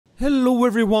Hello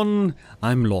everyone,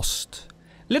 I'm lost.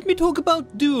 Let me talk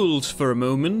about Duels for a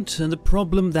moment and the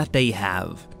problem that they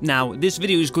have. Now, this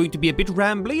video is going to be a bit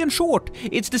rambly and short.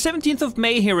 It's the 17th of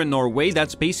May here in Norway,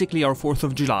 that's basically our 4th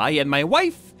of July, and my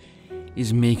wife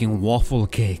is making waffle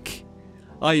cake.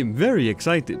 I am very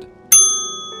excited.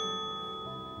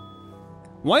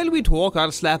 While we talk,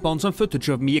 I'll slap on some footage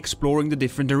of me exploring the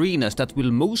different arenas that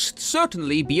will most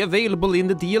certainly be available in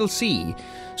the DLC.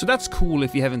 So that's cool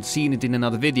if you haven't seen it in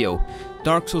another video.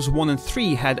 Dark Souls 1 and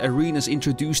 3 had arenas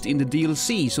introduced in the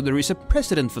DLC, so there is a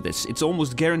precedent for this. It's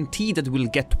almost guaranteed that we'll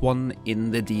get one in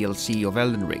the DLC of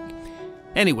Elden Ring.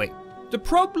 Anyway, the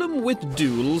problem with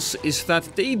Duels is that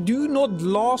they do not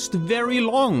last very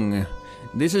long.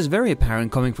 This is very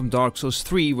apparent coming from Dark Souls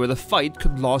 3, where the fight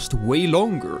could last way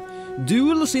longer.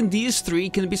 Duels in these three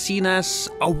can be seen as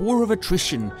a war of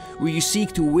attrition, where you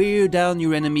seek to wear down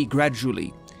your enemy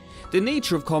gradually. The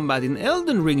nature of combat in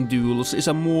Elden Ring duels is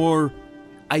a more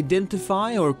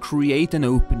identify or create an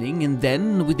opening, and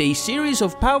then, with a series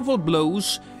of powerful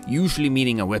blows, usually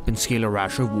meaning a weapon skill or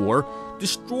Ash of War,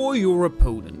 destroy your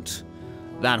opponent.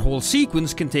 That whole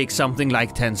sequence can take something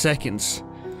like 10 seconds.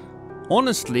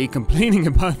 Honestly, complaining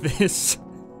about this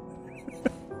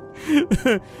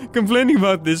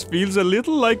feels a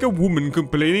little like a woman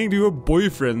complaining to her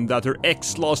boyfriend that her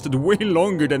ex lasted way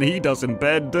longer than he does in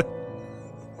bed.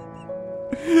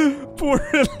 Poor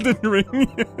Elden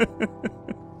Ring.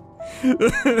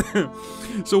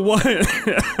 So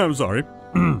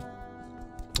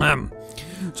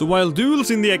while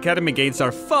duels in the Academy Gates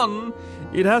are fun,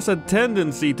 it has a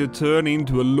tendency to turn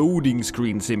into a loading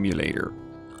screen simulator.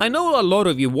 I know a lot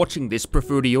of you watching this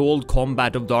prefer the old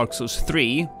combat of Dark Souls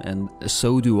 3, and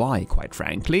so do I, quite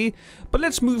frankly, but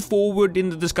let's move forward in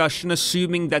the discussion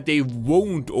assuming that they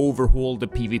won't overhaul the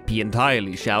PvP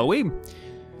entirely, shall we?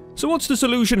 So what's the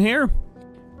solution here?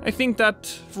 I think that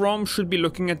From should be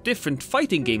looking at different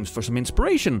fighting games for some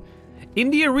inspiration. In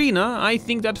the arena, I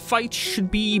think that fights should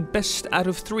be best out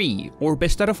of 3, or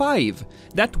best out of 5.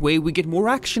 That way we get more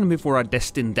action before our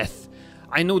destined death.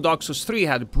 I know Dark Souls 3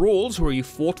 had brawls where you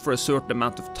fought for a certain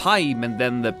amount of time and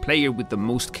then the player with the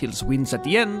most kills wins at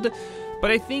the end,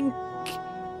 but I think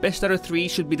best out of 3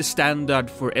 should be the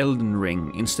standard for Elden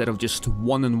Ring instead of just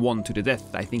 1-on-1 to the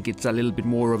death. I think it's a little bit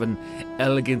more of an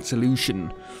elegant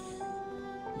solution.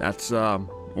 That's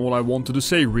all I wanted to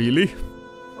say, really.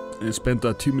 I spent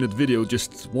a 2-minute video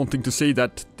just wanting to say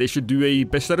that they should do a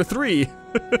best out of 3.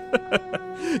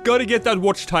 Gotta get that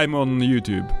watch time on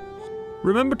YouTube.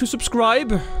 Remember to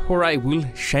subscribe, or I will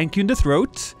shank you in the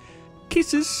throat.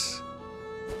 Kisses.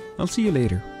 I'll see you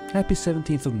later. Happy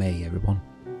 17th of May, everyone.